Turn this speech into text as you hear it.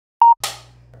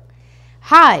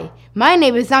Hi, my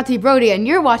name is Nati Broyde and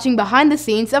you're watching behind the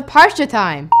scenes of PARSHA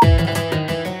Time.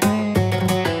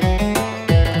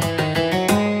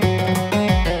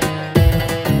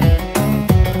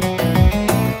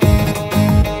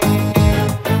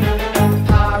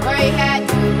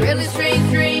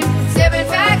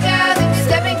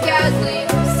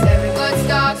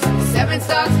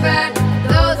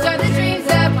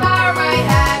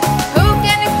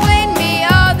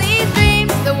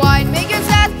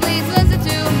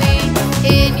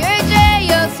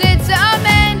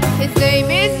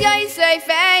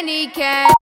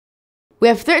 We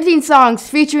have 13 songs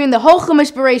featuring the whole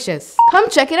Chumash Beraishis. Come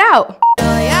check it out!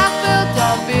 Yaakov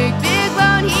built a big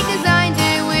boat, he designed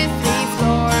it with 3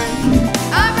 floors.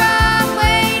 Avroham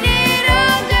waited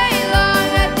all day long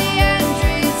at the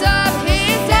entrance of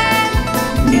his tent.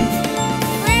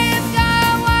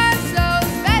 Rikod was so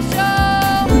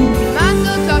special.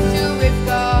 Mando talked to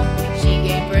Rikod, she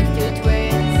gave birth to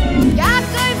twins.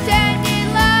 Yaakov tended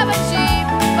love and sheep,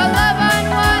 but Lavan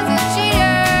was a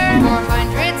cheater.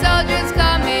 400 soldiers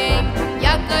coming,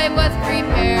 Yaakov was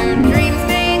prepared. Dreams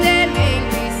made them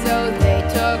angry, so they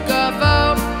took a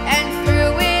bow and threw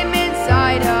him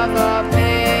inside of a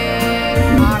pit.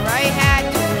 Alright, had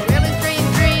 2 really strange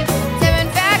dreams, 7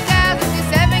 fat cows and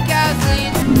 7 cows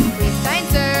lean. Please, kind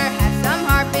sir, have some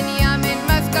heart, Binyamin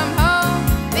must come home.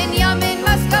 Binyamin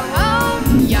must come home.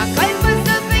 Yaakov was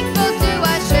so thankful to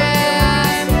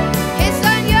Hashem. His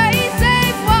son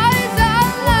Yosef was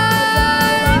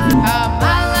alive.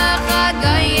 Hamalach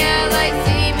HaGoyel, I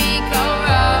see me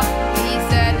korah, he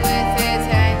said with his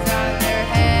hands on their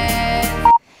heads.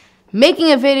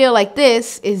 Making a video like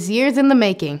this is years in the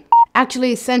making.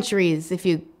 Actually, centuries if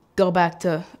you go back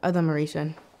to Adam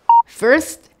Rishon.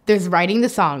 First, there's writing the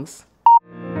songs.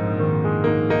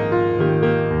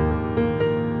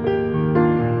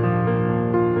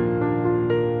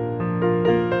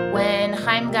 When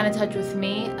Chaim got in touch with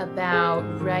me about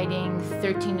writing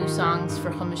 13 new songs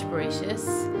for Chumash Beraishis,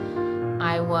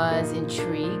 I was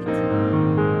intrigued.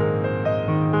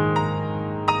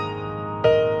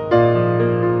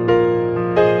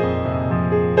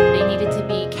 They needed to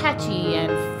be catchy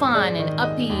and fun and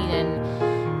upbeat and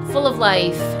full of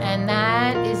life, and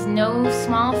that is no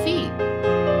small feat.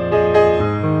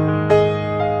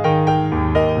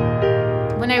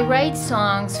 When I write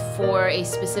songs for a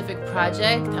specific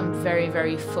project, I'm very,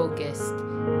 very focused.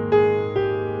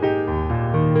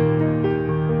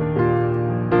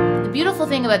 The beautiful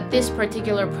thing about this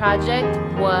particular project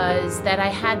was that I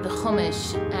had the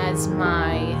Chumash as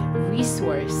my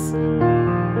resource.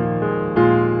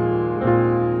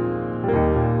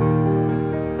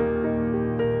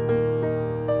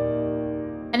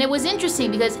 And it was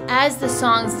interesting because as the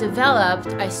songs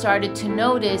developed, I started to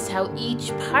notice how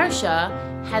each Parsha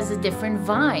has a different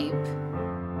vibe.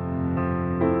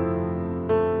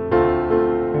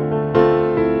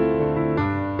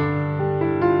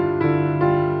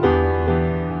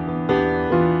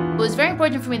 It was very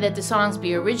important for me that the songs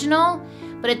be original,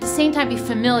 but at the same time be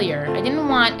familiar. I didn't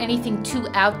want anything too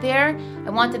out there. I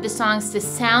wanted the songs to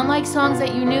sound like songs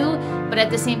that you knew, but at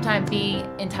the same time be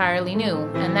entirely new.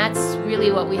 And that's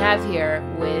really what we have here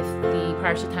with the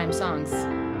PARSHA Time songs.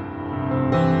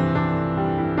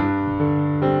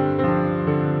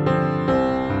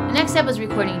 The next step was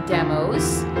recording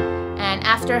demos, and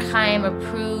after Chaim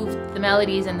approved the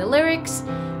melodies and the lyrics,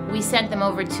 we sent them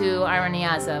over to Aron and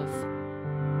Yosef.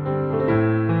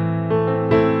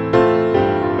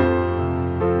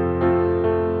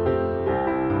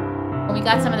 When we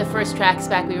got some of the first tracks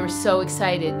back, we were so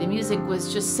excited. The music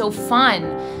was just so fun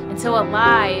and so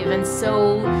alive and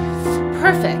so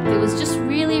perfect. It was just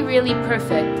really, really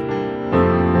perfect.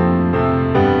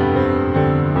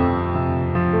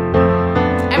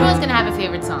 Everyone's gonna have a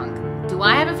favorite song. Do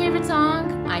I have a favorite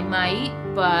song? I might,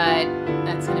 but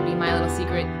that's gonna be my little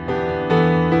secret.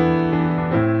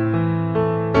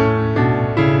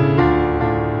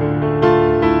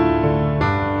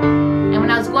 And when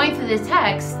I was going through this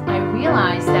text, I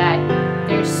realized that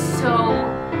there's so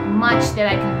much that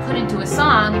I can put into a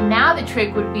song. Now the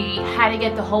trick would be how to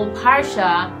get the whole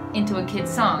Parsha into a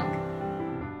kid's song.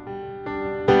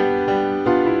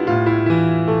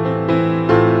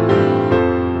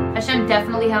 Hashem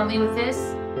definitely helped me with this.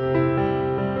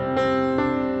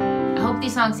 I hope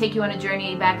these songs take you on a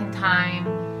journey back in time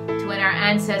to when our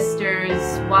ancestors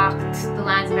walked the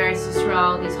lands of Eretz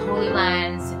Yisrael, these holy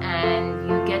lands, and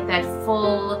you get that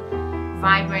full,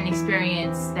 vibrant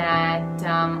experience that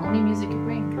only music can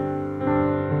bring.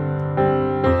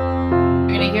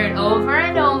 You're going to hear it over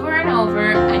and over and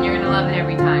over, and you're going to love it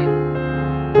every time.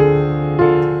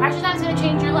 PARSHA Time is going to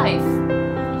change your life.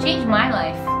 It changed my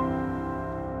life.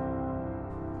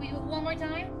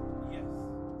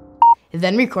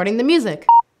 then recording the music.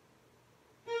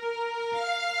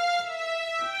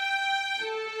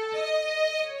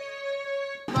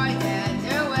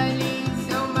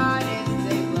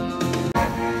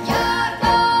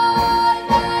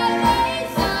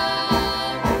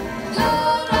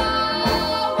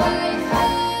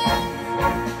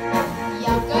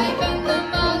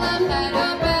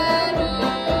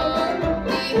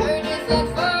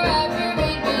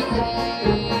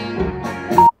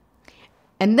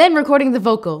 And then recording the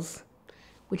vocals,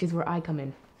 which is where I come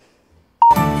in.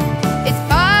 It's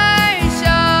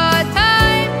Parsha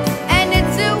time, and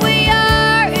it's who we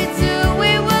are, it's who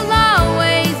we will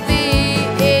always be.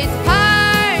 It's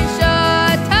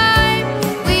Parsha time,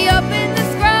 we open the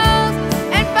scrolls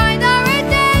and find our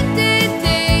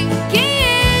identity. Ki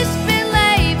ish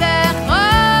b'lei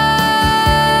v'chod.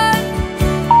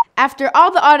 After all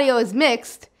the audio is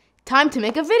mixed, time to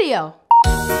make a video.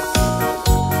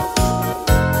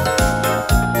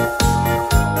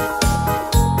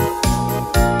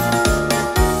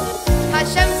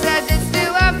 Hashem said this to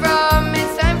Avroham,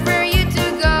 it's time for you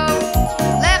to go.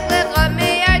 Lech lecha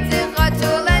me'artzecha to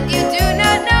a land you do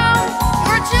not know.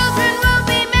 Your children will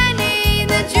be many,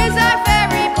 the Jews are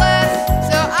very blessed.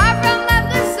 So Avroham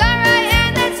left the Sarai,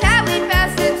 and that's how we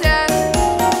pass the test.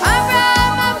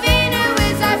 Avroham Avinu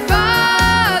is our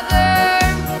father,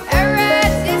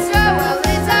 Eretz Yisrael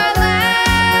is our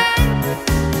land.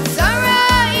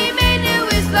 Sarah Imenu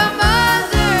is the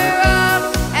mother of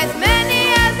as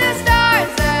many as the stars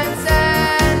and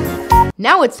sand.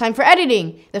 Now it's time for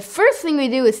editing. The first thing we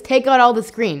do is take out all the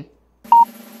screen.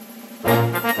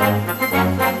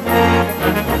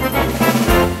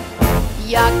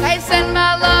 Yaakov sent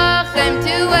malachim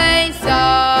to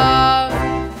Esau.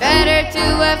 Better to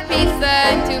have peace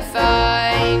than to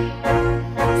fight.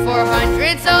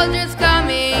 400 soldiers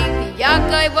coming,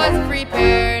 Yaakov was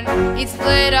prepared. He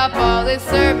split up all his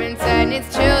servants and his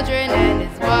children and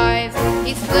his wives.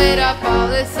 He split up all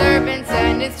his servants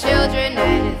and his children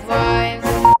and his wives.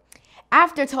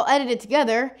 After it's all edited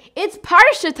together, it's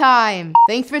Parsha time!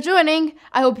 Thanks for joining.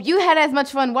 I hope you had as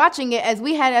much fun watching it as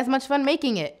we had as much fun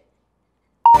making it.